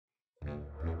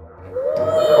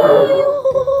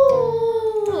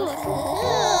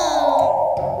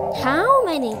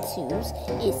twos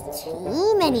is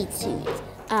too many twos,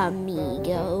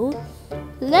 amigo.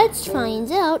 Let's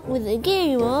find out with a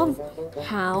game of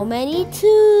how many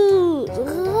twos.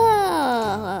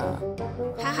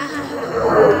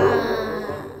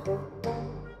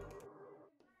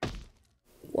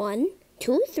 1,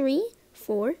 2, 3,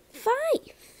 4, 5.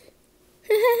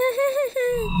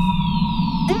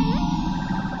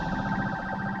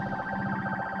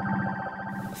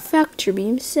 Factor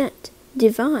beam set.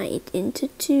 Divide into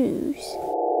twos.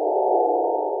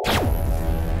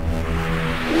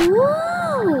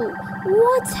 Whoa!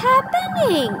 What's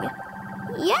happening?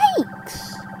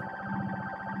 Yikes!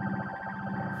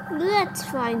 Let's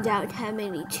find out how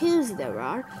many twos there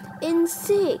are in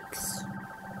 6.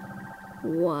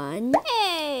 1,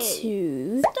 Hey!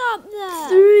 2, Stop that!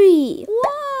 3.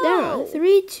 Whoa! There are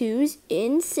 3 twos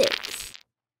in 6.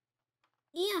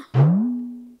 Yeah.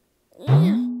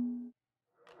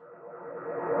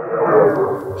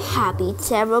 Happy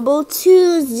Terrible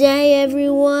Tuesday,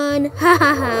 everyone! Ha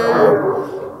ha ha!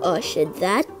 Or should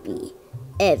that be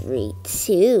every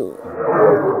 2?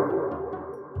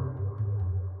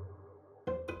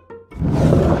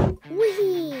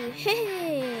 Whee!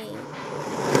 Hey!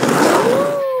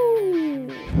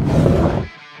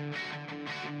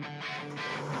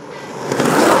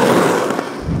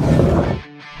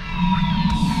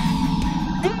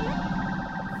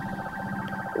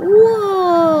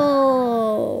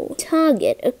 Whoa!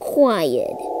 Target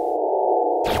acquired.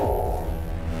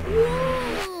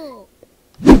 Whoa!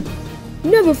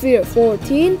 Never fear,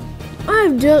 14.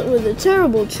 I've dealt with the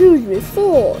terrible twos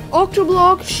before.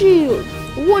 Octoblock shield.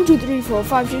 1, 2, 3, 4,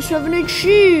 5, 6, 7, 8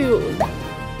 shield.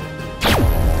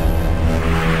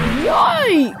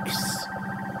 Yikes!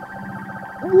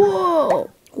 Whoa!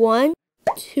 1,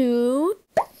 2,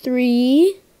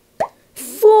 3,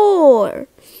 4.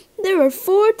 There are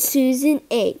 4 twos in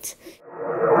 8.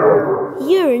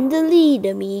 You're in the lead,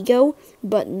 amigo,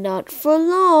 but not for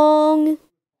long.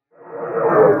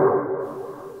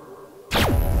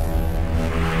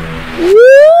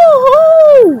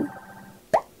 Woohoo!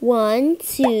 1,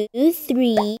 2,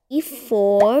 3,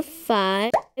 4,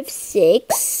 5,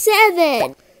 6,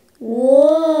 7.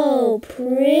 Whoa,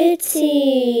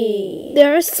 pretty.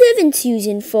 There are 7 twos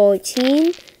in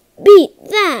 14. Beat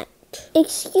that.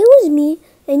 Excuse me,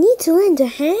 I need to lend a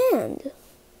hand.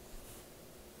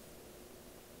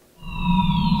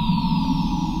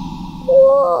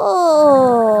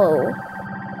 Whoa!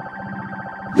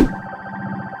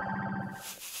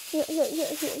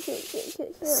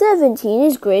 17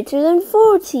 is greater than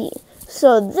 14,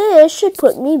 so this should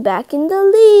put me back in the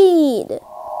lead.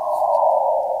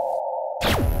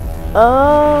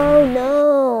 Oh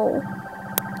no!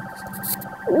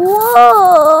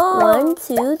 Whoa! 1,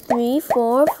 2, 3,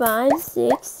 4, 5,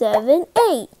 6, 7,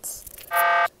 8.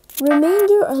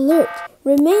 Remainder alert!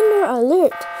 Remainder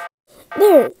alert!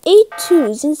 There are 8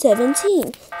 twos in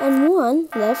 17 and 1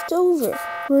 left over.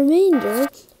 Remainder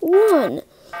 1.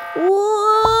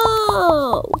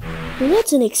 Whoa!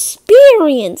 What an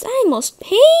experience! I must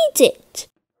paint it!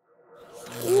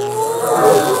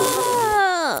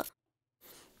 Whoa!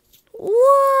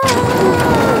 Whoa!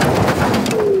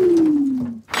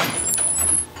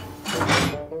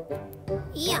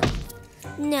 Yeah.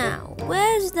 Now,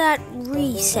 where's that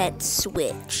reset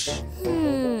switch?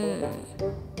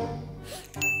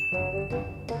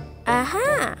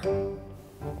 Aha!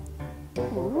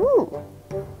 Ooh.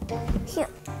 Here,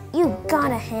 you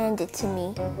gotta hand it to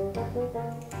me.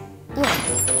 Yeah.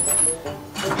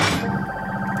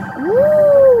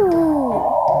 Woo!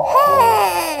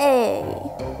 Hey!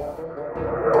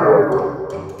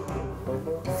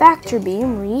 Factor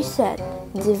beam reset.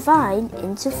 Divide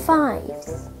into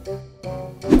 5s.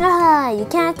 Ah, you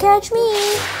can't catch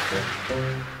me.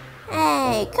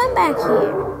 Hey, come back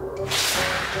here.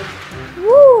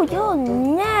 Woo, you'll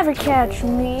never catch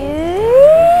me.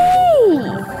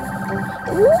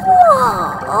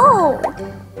 Whoa!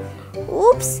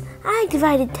 Oops, I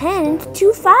divided 10 into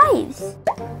 2 5s.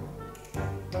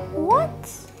 What?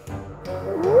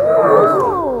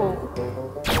 Whoa!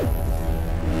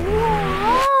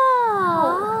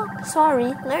 Whoa!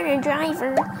 Sorry, learner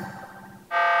driver.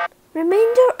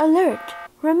 Remainder alert!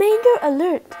 Remainder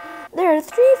alert! There are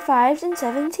 3 5s in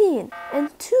 17 and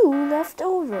 2 left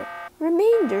over.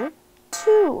 Remainder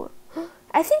 2.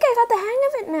 I think I got the hang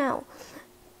of it now.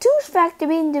 2's factor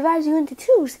beam divides you into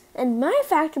 2's, and my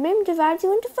factor beam divides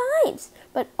you into 5's,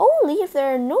 but only if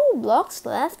there are no blocks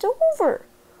left over.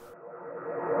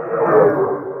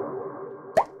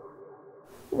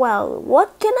 Well,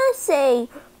 what can I say?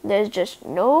 There's just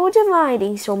no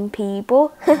dividing some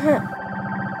people.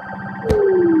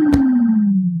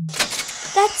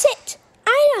 That's it.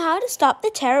 I how to stop the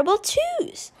terrible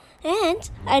twos. And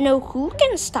I know who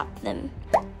can stop them.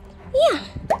 Yeah.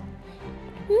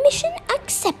 Mission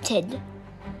accepted.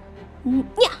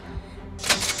 Yeah.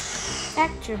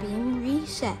 Factor beam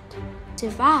reset.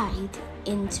 Divide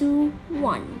into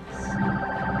ones.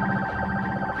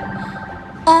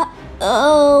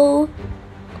 Uh-oh.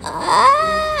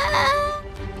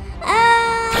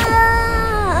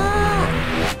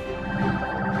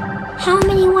 How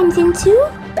many ones in two?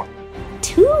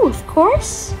 Two, of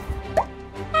course.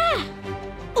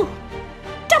 Oh,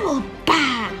 double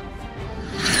bah.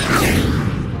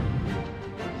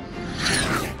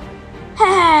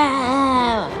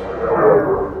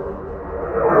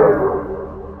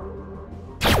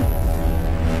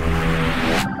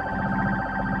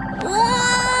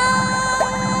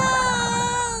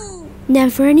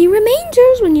 Never any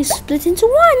remainders when you split into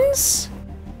ones.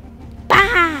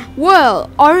 Bah! Well,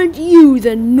 aren't you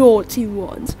the naughty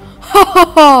ones? Ha ha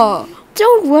ha!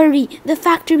 Don't worry, the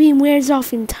factor beam wears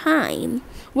off in time.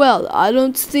 Well, I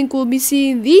don't think we'll be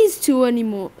seeing these two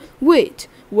anymore. Wait,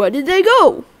 where did they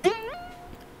go?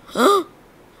 Huh?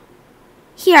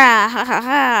 Yeah, ha ha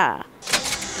ha.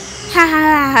 Ha ha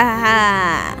ha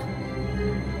ha.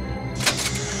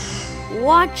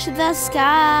 Watch the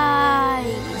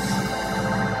skies.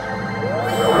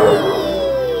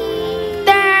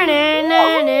 Dun, dun,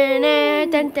 dun,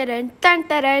 dun, dun, dun, dun,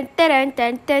 dun,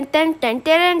 dun, dun, dun, dun,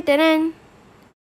 dun, dun.